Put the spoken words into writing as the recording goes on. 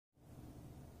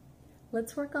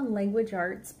Let's work on language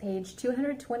arts, page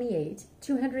 228,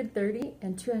 230,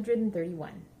 and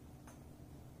 231.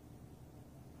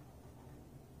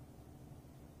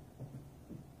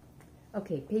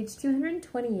 Okay, page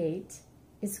 228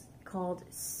 is called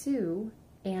Sue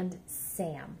and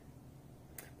Sam.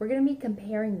 We're going to be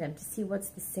comparing them to see what's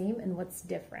the same and what's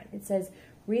different. It says,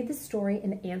 read the story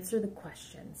and answer the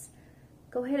questions.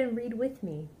 Go ahead and read with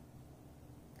me.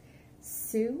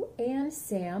 Sue and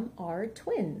Sam are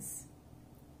twins.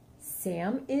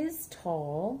 Sam is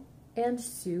tall and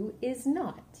Sue is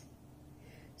not.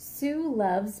 Sue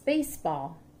loves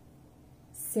baseball.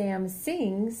 Sam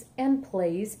sings and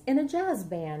plays in a jazz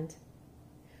band.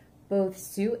 Both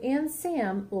Sue and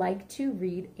Sam like to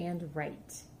read and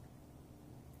write.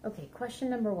 Okay, question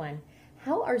number 1.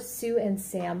 How are Sue and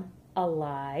Sam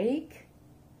alike?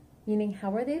 Meaning,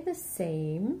 how are they the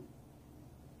same?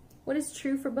 What is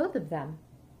true for both of them?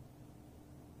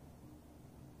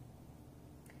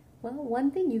 Well, one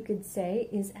thing you could say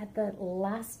is at the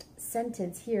last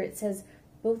sentence here, it says,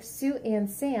 both Sue and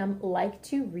Sam like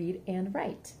to read and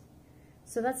write.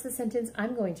 So that's the sentence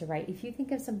I'm going to write. If you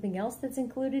think of something else that's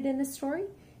included in the story,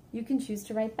 you can choose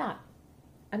to write that.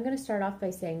 I'm going to start off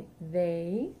by saying,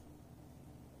 they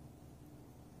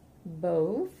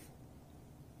both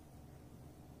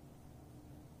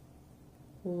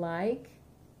like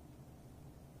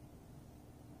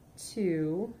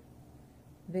to,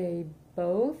 they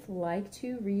both like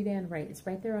to read and write. It's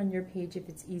right there on your page if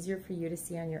it's easier for you to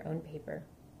see on your own paper.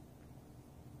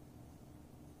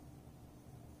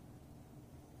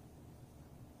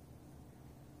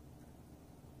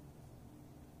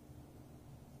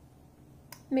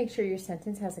 Make sure your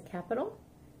sentence has a capital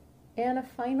and a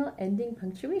final ending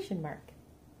punctuation mark.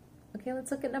 Okay,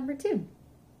 let's look at number 2.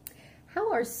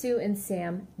 How are Sue and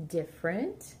Sam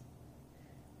different?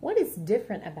 What is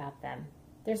different about them?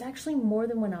 There's actually more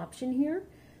than one option here,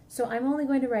 so I'm only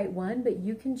going to write one, but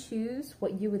you can choose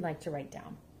what you would like to write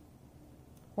down.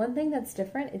 One thing that's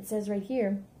different, it says right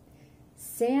here,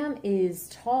 Sam is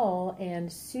tall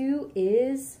and Sue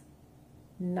is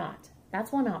not.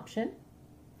 That's one option.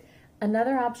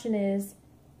 Another option is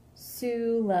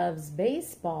Sue loves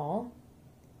baseball.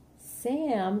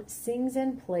 Sam sings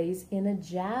and plays in a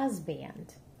jazz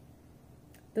band.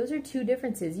 Those are two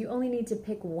differences. You only need to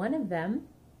pick one of them,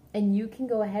 and you can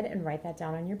go ahead and write that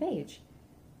down on your page.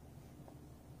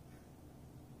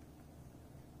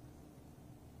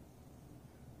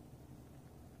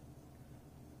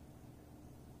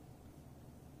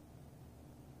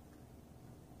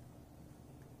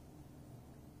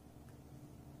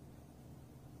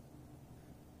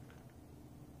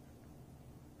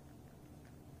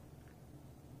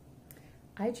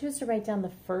 I chose to write down the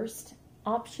first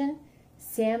option.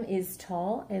 Sam is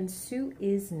tall and Sue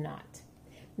is not.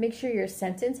 Make sure your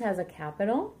sentence has a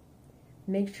capital.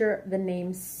 Make sure the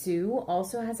name Sue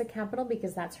also has a capital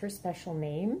because that's her special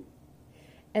name.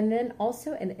 And then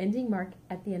also an ending mark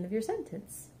at the end of your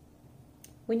sentence.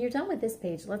 When you're done with this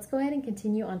page, let's go ahead and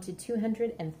continue on to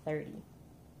 230.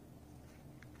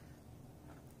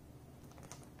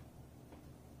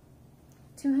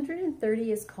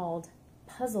 (230) is called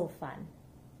Puzzle Fun.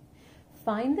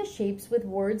 Find the shapes with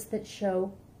words that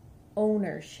show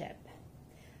ownership.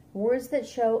 Words that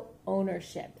show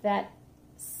ownership, that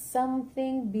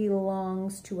something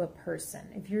belongs to a person.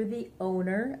 If you're the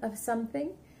owner of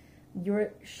something,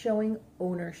 you're showing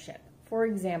ownership. For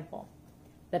example,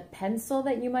 the pencil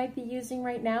that you might be using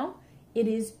right now, it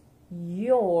is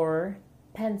your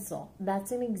pencil.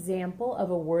 That's an example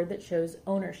of a word that shows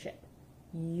ownership,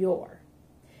 your.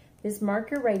 This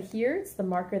marker right here, it's the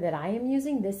marker that I am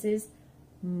using. This is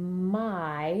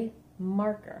my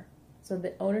marker. So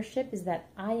the ownership is that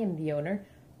I am the owner,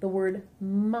 the word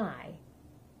my.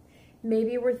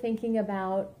 Maybe we're thinking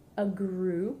about a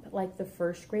group like the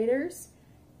first graders.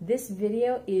 This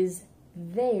video is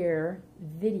their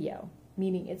video,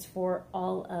 meaning it's for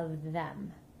all of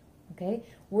them. Okay?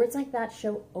 Words like that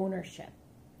show ownership.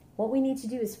 What we need to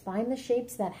do is find the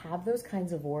shapes that have those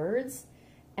kinds of words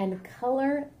and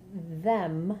color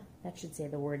them, that should say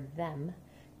the word them,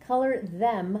 color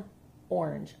them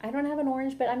orange. I don't have an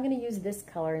orange, but I'm going to use this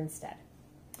color instead.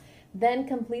 Then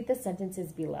complete the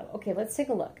sentences below. Okay, let's take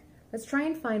a look. Let's try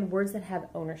and find words that have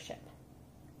ownership.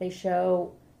 They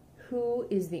show who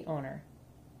is the owner.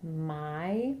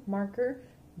 My marker,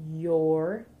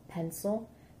 your pencil,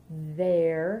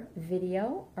 their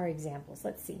video are examples.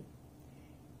 Let's see.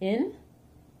 In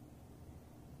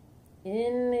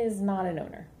is not an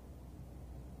owner.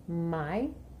 My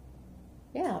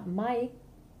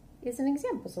is an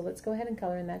example. So let's go ahead and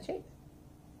color in that shape.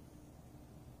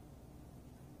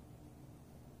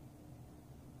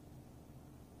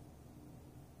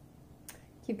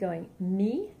 Keep going.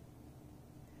 Me.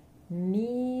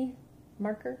 Me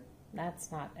marker.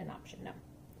 That's not an option, no.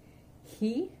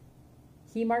 He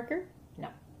marker, no.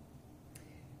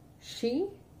 She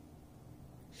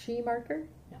marker,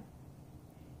 no.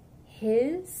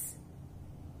 His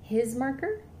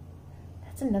marker,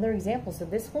 that's another example. So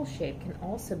this whole shape can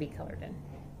also be colored in.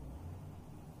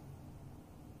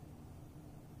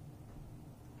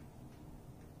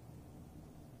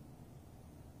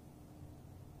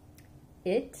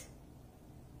 Its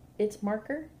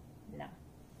marker, no.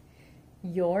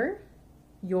 Your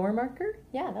marker,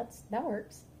 yeah, that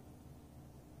works.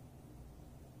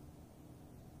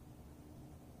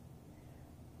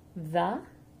 The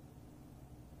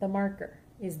marker,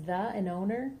 is the an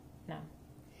owner? No.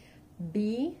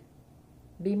 Be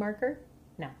marker,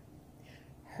 no.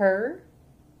 Her,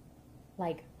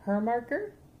 like her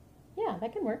marker, yeah,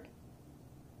 that can work.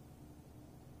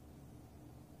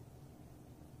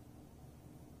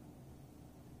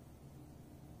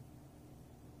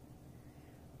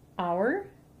 Our,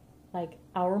 like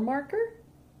our marker,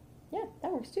 yeah,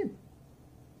 that works too.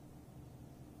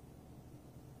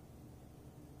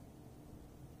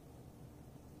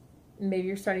 Maybe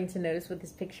you're starting to notice what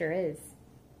this picture is.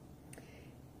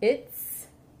 Its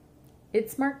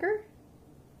marker,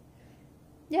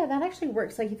 yeah, that actually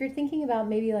works. Like if you're thinking about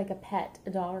maybe like a pet, a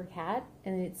dog or cat,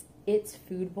 and it's its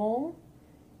food bowl,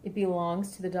 it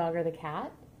belongs to the dog or the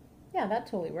cat, yeah, that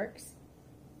totally works.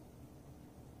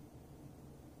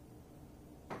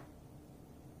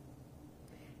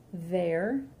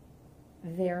 Their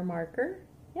marker,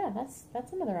 yeah, that's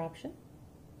another option.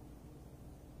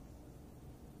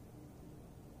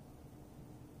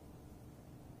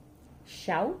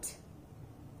 Shout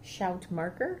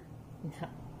marker, no.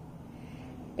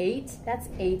 Ate, that's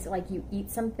ate, like you eat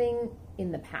something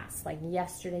in the past, like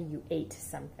yesterday you ate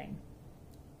something.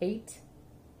 Ate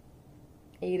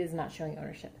is not showing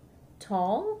ownership.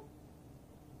 Tall,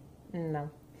 no.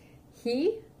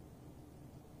 He,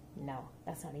 no,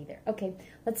 that's not either. Okay,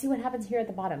 let's see what happens here at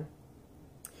the bottom.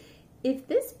 If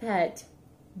this pet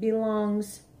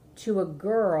belongs to a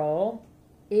girl,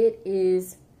 it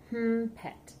is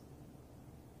pet.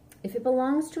 If it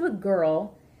belongs to a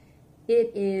girl,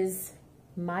 it is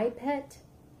my pet,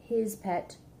 his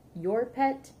pet, your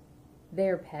pet,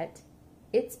 their pet,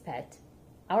 its pet,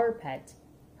 our pet,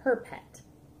 her pet.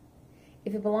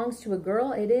 If it belongs to a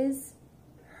girl, it is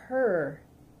her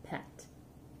pet.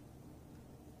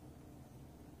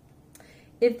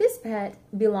 If this pet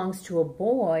belongs to a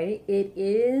boy, it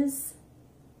is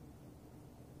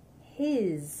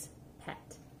his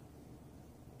pet.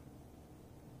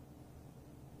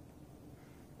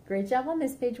 Great job on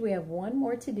this page. We have one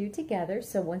more to do together.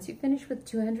 So once you finish with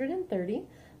 230,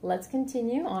 let's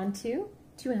continue on to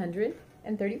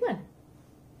 231.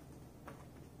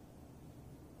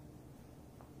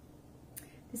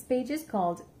 This page is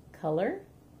called Color,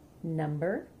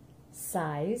 Number,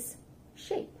 Size,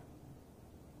 Shape.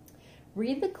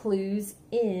 Read the clues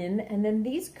in, and then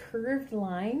these curved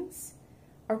lines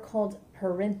are called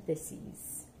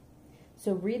parentheses.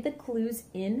 So read the clues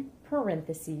in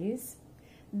parentheses,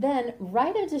 then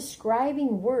write a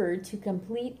describing word to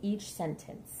complete each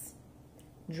sentence.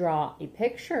 Draw a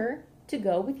picture to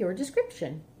go with your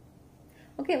description.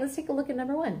 Okay, let's take a look at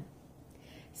number 1.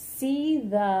 See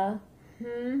the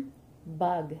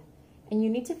bug. And you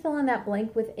need to fill in that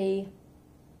blank with a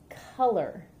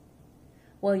color.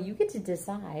 Well, you get to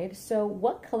decide. So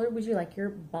what color would you like your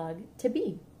bug to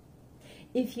be?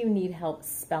 If you need help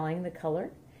spelling the color,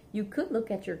 you could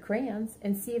look at your crayons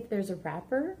and see if there's a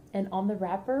wrapper, and on the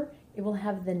wrapper it will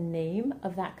have the name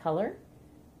of that color.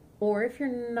 Or if you're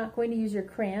not going to use your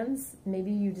crayons,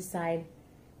 maybe you decide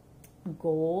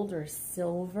gold or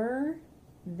silver,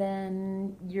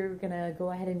 then you're gonna go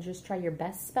ahead and just try your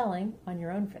best spelling on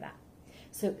your own for that.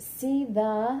 So see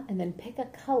the, and then pick a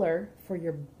color for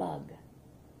your bug.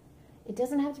 It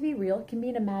doesn't have to be real, it can be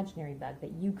an imaginary bug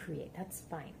that you create, that's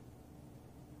fine.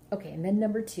 Okay, and then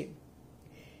number 2.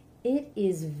 It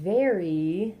is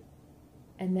very,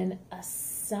 and then a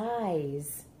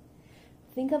size.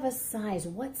 Think of a size.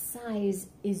 What size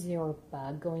is your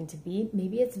bug going to be?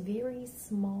 Maybe it's very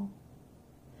small.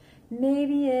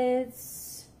 Maybe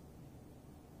it's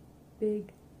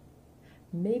big.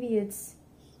 Maybe it's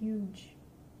huge.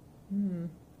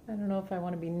 I don't know if I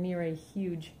want to be near a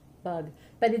huge bug,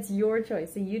 but it's your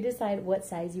choice. So you decide what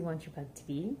size you want your bug to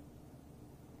be.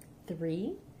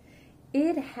 3.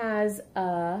 It has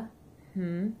a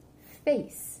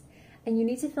face, and you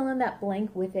need to fill in that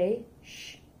blank with a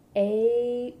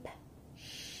shape.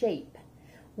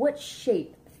 What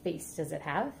shape face does it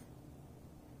have?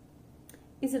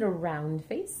 Is it a round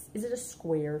face? Is it a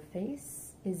square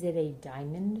face? Is it a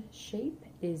diamond shape?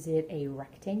 Is it a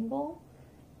rectangle?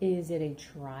 Is it a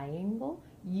triangle?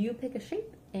 You pick a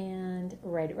shape and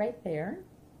write it right there.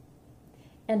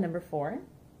 And number 4,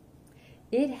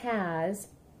 it has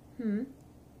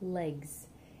legs.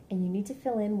 And you need to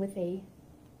fill in with a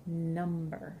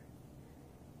number.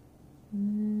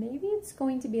 Maybe it's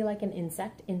going to be like an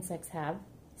insect. Insects have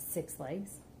 6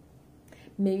 legs.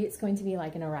 Maybe it's going to be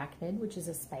like an arachnid, which is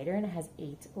a spider, and it has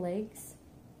 8 legs.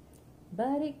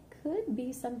 But it could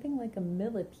be something like a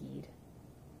millipede.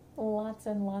 Lots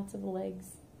and lots of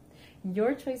legs.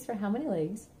 Your choice for how many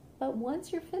legs, but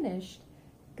once you're finished,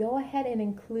 go ahead and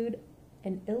include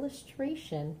an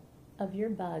illustration of your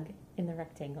bug in the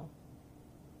rectangle.